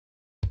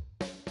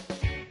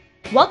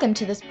Welcome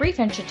to this brief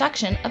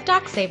introduction of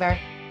DocSaver,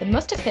 the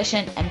most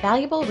efficient and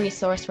valuable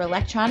resource for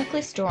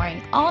electronically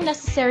storing all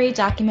necessary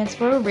documents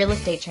for a real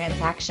estate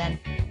transaction.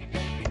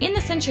 In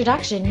this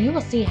introduction, you will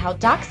see how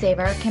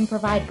DocSaver can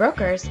provide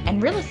brokers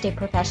and real estate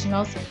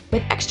professionals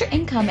with extra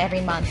income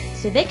every month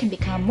so they can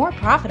become more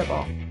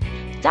profitable.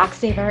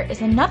 DocSaver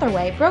is another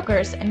way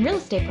brokers and real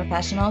estate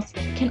professionals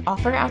can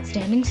offer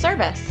outstanding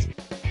service.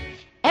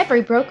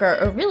 Every broker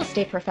or real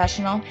estate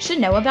professional should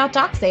know about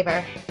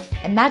DocSaver.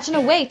 Imagine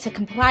a way to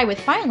comply with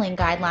filing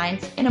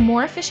guidelines in a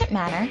more efficient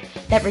manner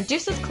that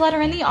reduces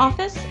clutter in the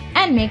office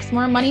and makes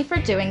more money for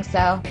doing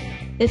so.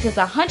 This is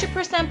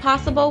 100%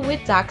 possible with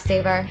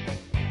DocSaver.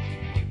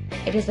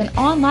 It is an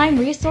online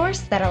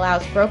resource that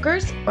allows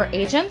brokers or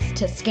agents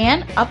to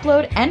scan,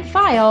 upload, and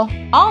file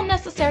all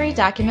necessary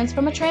documents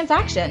from a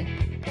transaction.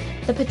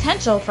 The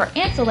potential for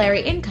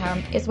ancillary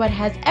income is what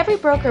has every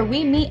broker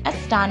we meet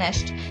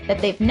astonished that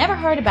they've never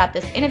heard about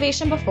this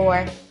innovation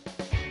before.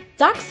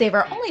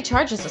 DocSaver only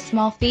charges a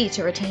small fee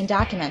to retain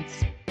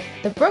documents.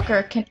 The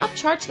broker can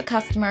upcharge the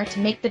customer to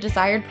make the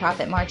desired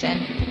profit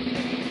margin.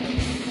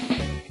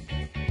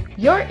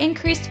 Your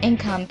increased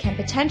income can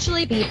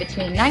potentially be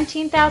between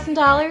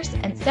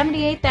 $19,000 and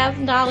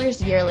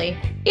 $78,000 yearly,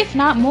 if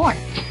not more,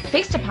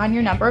 based upon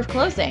your number of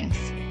closings.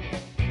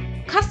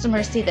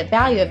 Customers see the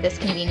value of this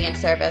convenient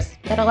service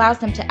that allows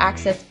them to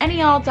access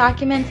any all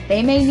documents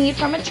they may need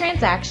from a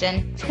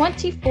transaction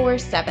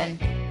 24/7.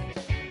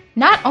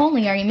 Not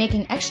only are you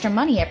making extra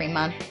money every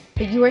month,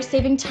 but you are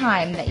saving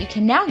time that you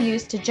can now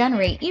use to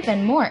generate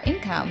even more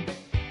income.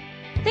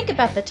 Think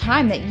about the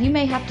time that you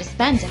may have to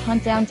spend to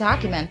hunt down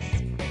documents.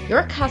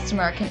 Your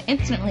customer can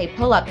instantly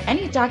pull up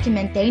any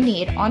document they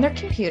need on their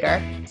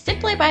computer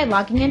simply by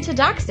logging into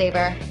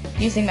DocSaver,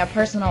 using their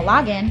personal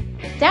login,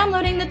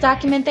 downloading the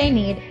document they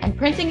need, and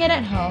printing it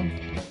at home.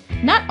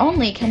 Not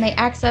only can they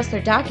access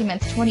their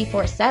documents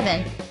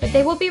 24/7, but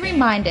they will be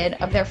reminded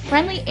of their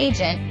friendly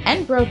agent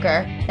and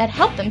broker that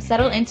helped them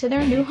settle into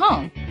their new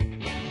home.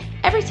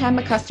 Every time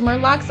a customer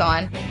logs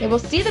on, they will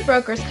see the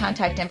broker's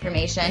contact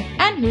information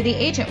and who the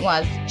agent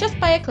was just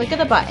by a click of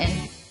the button.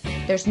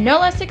 There's no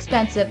less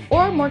expensive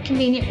or more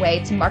convenient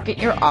way to market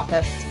your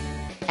office.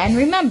 And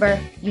remember,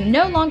 you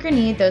no longer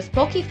need those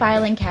bulky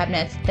filing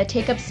cabinets that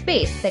take up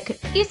space that could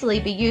easily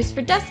be used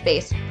for desk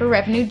space for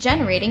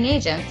revenue-generating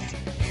agents.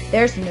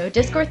 There's no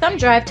disk or thumb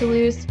drive to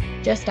lose,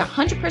 just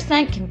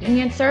 100%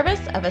 convenient service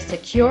of a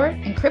secure,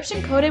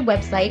 encryption-coded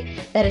website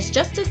that is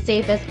just as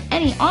safe as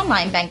any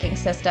online banking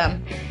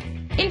system.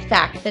 In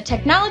fact, the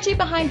technology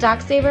behind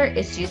DocSaver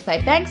is used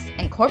by banks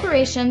and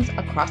corporations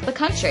across the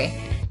country.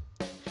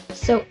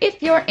 So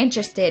if you're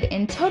interested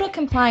in total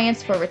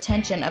compliance for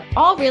retention of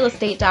all real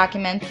estate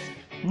documents,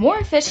 more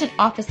efficient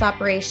office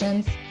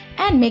operations,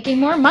 and making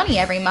more money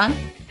every month,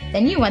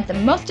 then you want the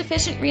most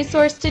efficient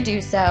resource to do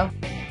so.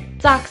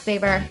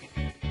 DocSaver.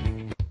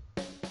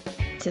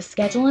 To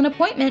schedule an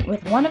appointment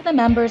with one of the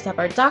members of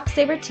our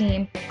DocSaver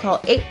team, call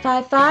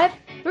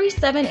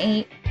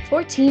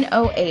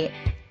 855-378-1408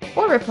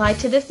 or reply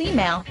to this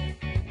email.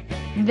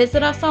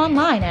 Visit us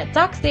online at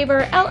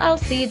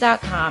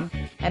docsaverllc.com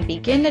and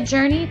begin the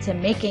journey to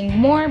making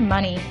more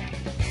money.